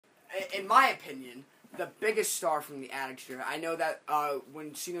in my opinion, the biggest star from the Attitude Era. I know that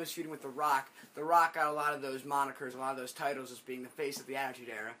when Cena was feuding with The Rock got a lot of those monikers, a lot of those titles as being the face of the Attitude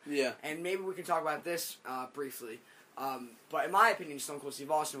Era. Yeah. And maybe we can talk about this briefly. But in my opinion, Stone Cold Steve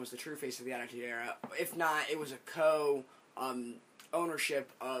Austin was the true face of the Attitude Era. If not, it was a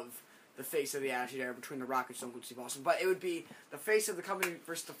ownership of the face of the Attitude Era between The Rock and Stone Cold Steve Austin. But it would be the face of the company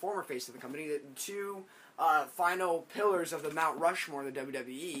versus the former face of the company, the two final pillars of the Mount Rushmore of the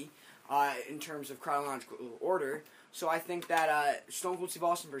WWE in terms of chronological order. So I think that Stone Cold Steve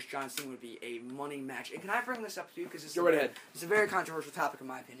Austin versus John Cena would be a money match. And can I bring this up to you? Because it's a very controversial topic in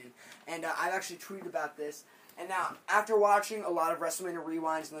my opinion. And I've actually tweeted about this. And now, after watching a lot of WrestleMania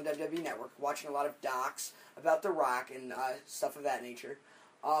Rewinds on the WWE Network, watching a lot of docs about The Rock and stuff of that nature,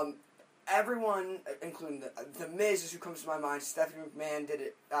 everyone, including the Miz is who comes to my mind, Stephanie McMahon did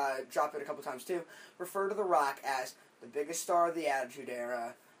it, dropped it a couple times too, refer to The Rock as the biggest star of the Attitude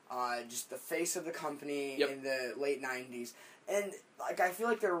Era, just the face of the company in the late 90s. And I feel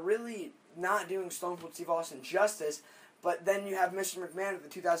like they're really not doing Stone Cold Steve Austin justice, but then you have Mr. McMahon at the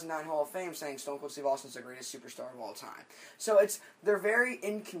 2009 Hall of Fame saying Stone Cold Steve Austin's the greatest superstar of all time. So they're very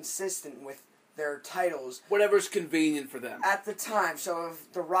inconsistent with their titles. Whatever's convenient for them. At the time. So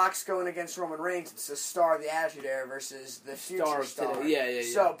if The Rock's going against Roman Reigns, it's the star of the Attitude Era versus the future star. Today.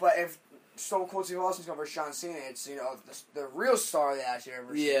 Yeah. So, but if Stone Cold Steve Austin's going versus John Cena, it's, the real star of the Attitude Era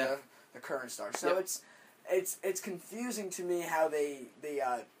versus the current star. So it's confusing to me how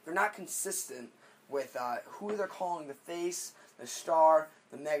they're not consistent with who they're calling the face, the star,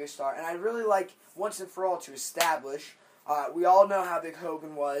 the megastar. And I'd really like, once and for all, to establish, we all know how big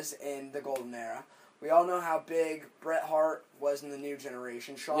Hogan was in the Golden Era. We all know how big Bret Hart was in the New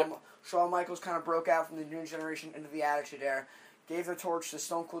Generation. Shawn Michaels kind of broke out from the New Generation into the Attitude Era, gave the torch to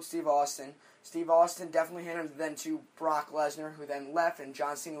Stone Cold Steve Austin. Steve Austin definitely handed it then to Brock Lesnar, who then left, and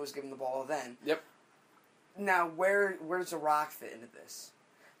John Cena was given the ball then. Yep. Now, where does The Rock fit into this?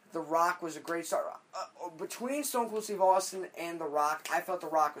 The Rock was a great star. Between Stone Cold Steve Austin and The Rock, I felt The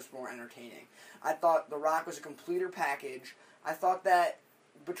Rock was more entertaining. I thought The Rock was a completer package. I thought that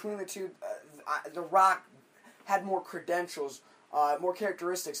between the two, The Rock had more credentials, more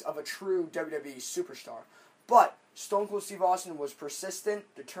characteristics of a true WWE superstar. But Stone Cold Steve Austin was persistent,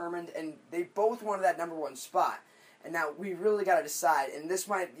 determined, and they both wanted that number one spot. And now we really got to decide, and this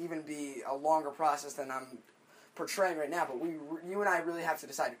might even be a longer process than I'm portraying right now, but you and I really have to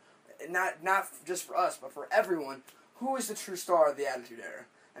decide, not just for us, but for everyone, who is the true star of the Attitude Era.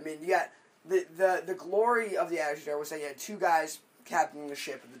 I mean, you got the glory of the Attitude Era was that you had two guys captaining the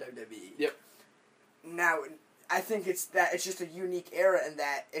ship of the WWE. Yep. Now, I think it's just a unique era in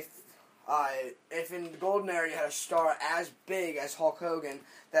that if in the Golden Era you had a star as big as Hulk Hogan,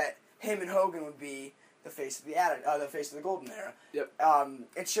 that him and Hogan would be the face of the face of the Golden Era. Yep.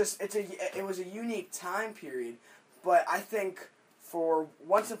 It was a unique time period, but I think for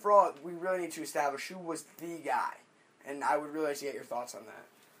once and for all, we really need to establish who was the guy, and I would really like to get your thoughts on that.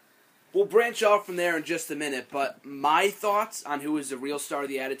 We'll branch off from there in just a minute, but my thoughts on who is the real star of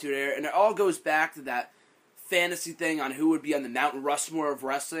the Attitude Era, and it all goes back to that fantasy thing on who would be on the Mount Rushmore of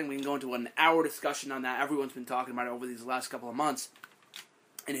wrestling. We can go into an hour discussion on that. Everyone's been talking about it over these last couple of months.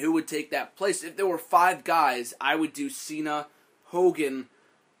 And who would take that place? If there were 5 guys, I would do Cena, Hogan,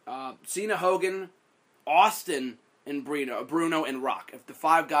 Austin, and Bruno, and Rock. If the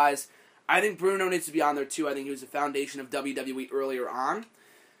 5 guys, I think Bruno needs to be on there too. I think he was the foundation of WWE earlier on.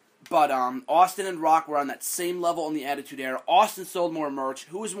 But Austin and Rock were on that same level in the Attitude Era. Austin sold more merch.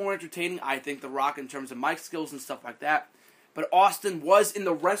 Who was more entertaining? I think The Rock in terms of mic skills and stuff like that. But Austin was, in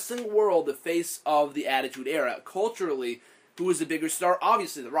the wrestling world, the face of the Attitude Era. Culturally, who was the bigger star?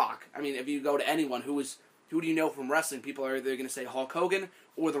 Obviously, The Rock. I mean, if you go to anyone, who do you know from wrestling? People are either going to say Hulk Hogan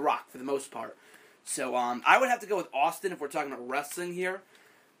or The Rock, for the most part. So, I would have to go with Austin if we're talking about wrestling here.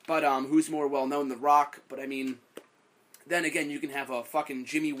 But, who's more well-known? The Rock. But, I mean, then again, you can have a fucking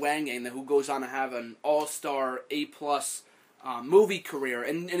Jimmy Wang who goes on to have an all-star, A-plus movie career.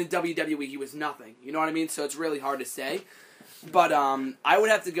 And in WWE, he was nothing. You know what I mean? So, it's really hard to say. But, I would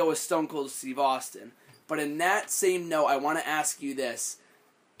have to go with Stone Cold Steve Austin. But in that same note, I want to ask you this,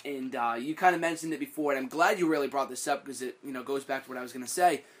 and you kind of mentioned it before, and I'm glad you really brought this up because it goes back to what I was going to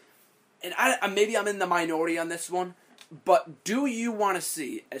say. And maybe I'm in the minority on this one, but do you want to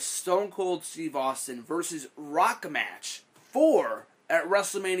see a Stone Cold Steve Austin versus Rock match at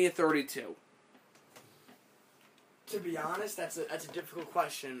WrestleMania 32? To be honest, that's a difficult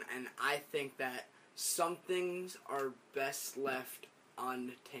question, and I think that some things are best left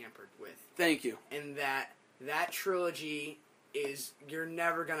untampered with. Thank you. And that trilogy you're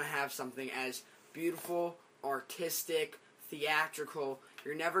never going to have something as beautiful, artistic, theatrical,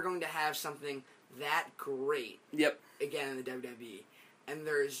 You're never going to have something that great Yep. again in the WWE. And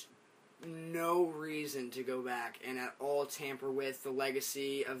there's no reason to go back and at all tamper with the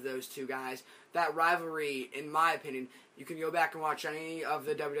legacy of those two guys. That rivalry, in my opinion, you can go back and watch any of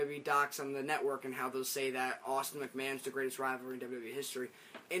the WWE docs on the network and how they'll say that Austin McMahon's the greatest rivalry in WWE history.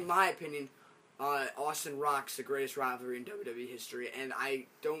 In my opinion, Austin Rock's the greatest rivalry in WWE history, and I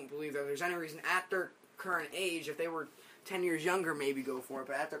don't believe that there's any reason at their current age, if they were 10 years younger, maybe go for it,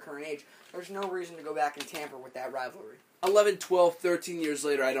 but at their current age, there's no reason to go back and tamper with that rivalry. 11, 12, 13 years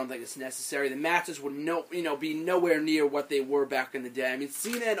later, I don't think it's necessary. The matches would be nowhere near what they were back in the day. I mean,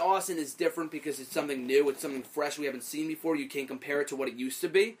 Cena and Austin is different because it's something new, it's something fresh we haven't seen before. You can't compare it to what it used to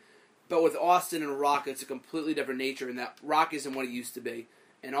be. But with Austin and Rock, it's a completely different nature, and that Rock isn't what he used to be,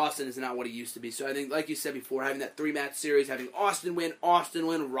 and Austin is not what he used to be. So I think, like you said before, having that 3-match series, having Austin win,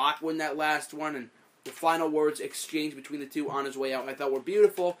 Rock win that last one, and the final words exchanged between the two on his way out, I thought were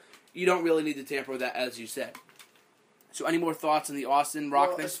beautiful. You don't really need to tamper with that, as you said. So any more thoughts on the Austin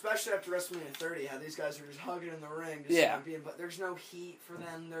Rock thing? Especially after WrestleMania 30, how these guys are just hugging in the ring. But there's no heat for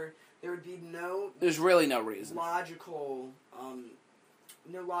them. There would be no... There's really no reason. No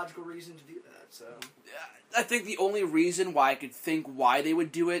logical reason to do that, so... I think the only reason why I could think why they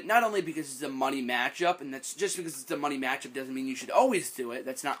would do it, not only because it's a money matchup, and that's just because it's a money matchup doesn't mean you should always do it.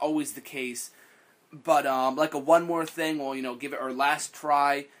 That's not always the case. But, like a one more thing, well, give it our last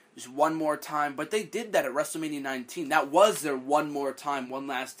try, just one more time. But they did that at WrestleMania 19. That was their one more time, one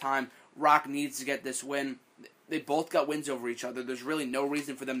last time. Rock needs to get this win. They both got wins over each other. There's really no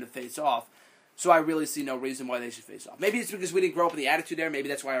reason for them to face off. So I really see no reason why they should face off. Maybe it's because we didn't grow up in the Attitude Era. Maybe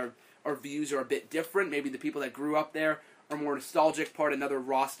that's why our views are a bit different. Maybe the people that grew up there are more nostalgic toward another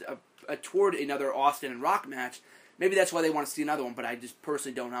Austin and Rock match. Maybe that's why they want to see another one, but I just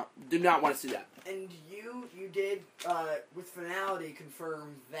personally do not want to see that. And you did, with finality,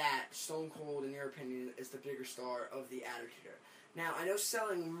 confirm that Stone Cold, in your opinion, is the bigger star of the Attitude Era. Now, I know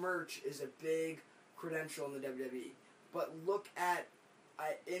selling merch is a big credential in the WWE, but look at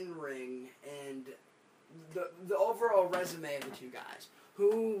in-ring and the overall resume of the two guys.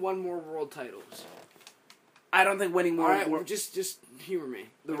 Who won more world titles? I don't think winning more... All right, well, just humor me.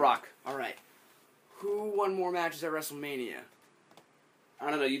 The Rock. All right. Who won more matches at WrestleMania?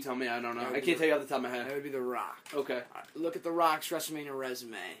 I don't know. You tell me. I don't know. I can't tell you off the top of my head. That would be The Rock. Okay. Look at The Rock's WrestleMania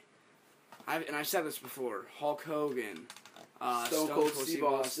resume. I've said this before. Hulk Hogan, Stone Cold Steve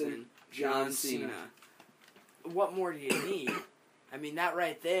Austin, John Cena. What more do you need? I mean, that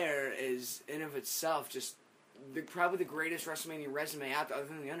right there is, in of itself, just probably the greatest WrestleMania resume out there, other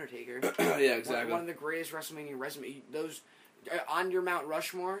than The Undertaker. Yeah, exactly. One of the greatest WrestleMania resume. Those on your Mount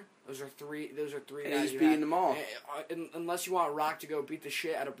Rushmore. Those are three and guys. He's beating them all. Unless you want Rock to go beat the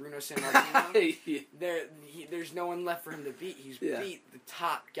shit out of Bruno Sammartino, yeah. there's no one left for him to beat. He's beat the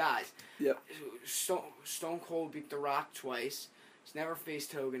top guys. Yep. Stone Cold beat The Rock twice. He's never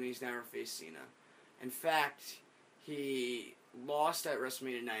faced Hogan. He's never faced Cena. In fact, he lost at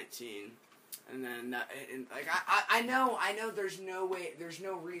WrestleMania 19, and then I know there's no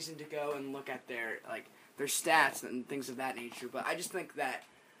reason to go and look at their stats and things of that nature, but I just think that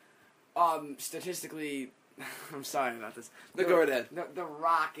statistically, I'm sorry about this. Go right ahead. The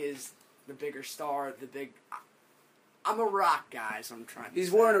Rock is the bigger star. I'm a Rock guy, so I'm trying.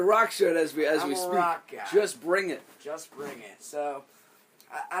 He's wearing a Rock shirt as we speak. Rock guy. Just bring it. Just bring it. So.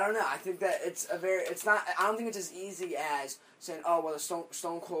 I don't know. I think that I don't think it's as easy as saying, oh, well,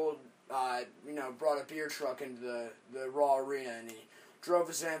 Stone Cold, brought a beer truck into the Raw arena and he drove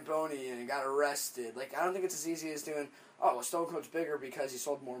a Zamboni and he got arrested. I don't think it's as easy as doing, oh, well, Stone Cold's bigger because he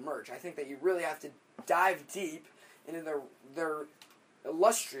sold more merch. I think that you really have to dive deep into their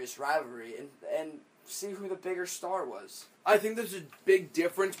illustrious rivalry and see who the bigger star was. I think there's a big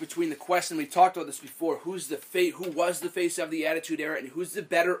difference between the question, we talked about this before, who was the face of the Attitude Era, and who's the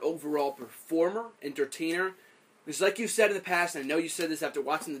better overall performer, entertainer. Because like you said in the past, and I know you said this after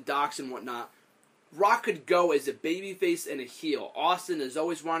watching the docs and whatnot, Rock could go as a babyface and a heel. Austin has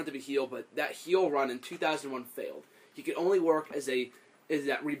always wanted to be heel, but that heel run in 2001 failed. He could only work as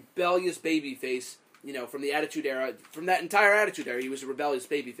that rebellious babyface, from the Attitude Era. From that entire Attitude Era, he was a rebellious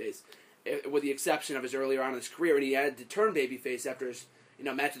babyface, with the exception of his earlier on in his career, and he had to turn babyface after his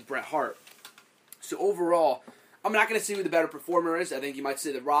match with Bret Hart. So overall, I'm not going to see who the better performer is. I think you might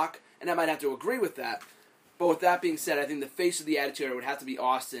say The Rock, and I might have to agree with that. But with that being said, I think the face of the Attitude Era would have to be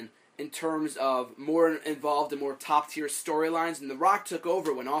Austin in terms of more involved and more top-tier storylines, and The Rock took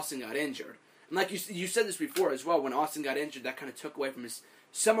over when Austin got injured. And like you said this before as well, when Austin got injured, that kind of took away from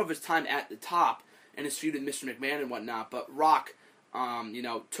some of his time at the top and his feud with Mr. McMahon and whatnot. But Rock,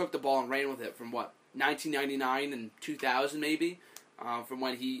 took the ball and ran with it from 1999 and 2000 maybe. from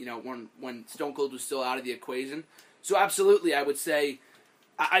when when Stone Cold was still out of the equation. So absolutely, I would say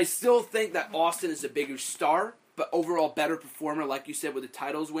I still think that Austin is a bigger star, but overall better performer, like you said, with the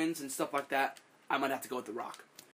titles wins and stuff like that. I might have to go with The Rock.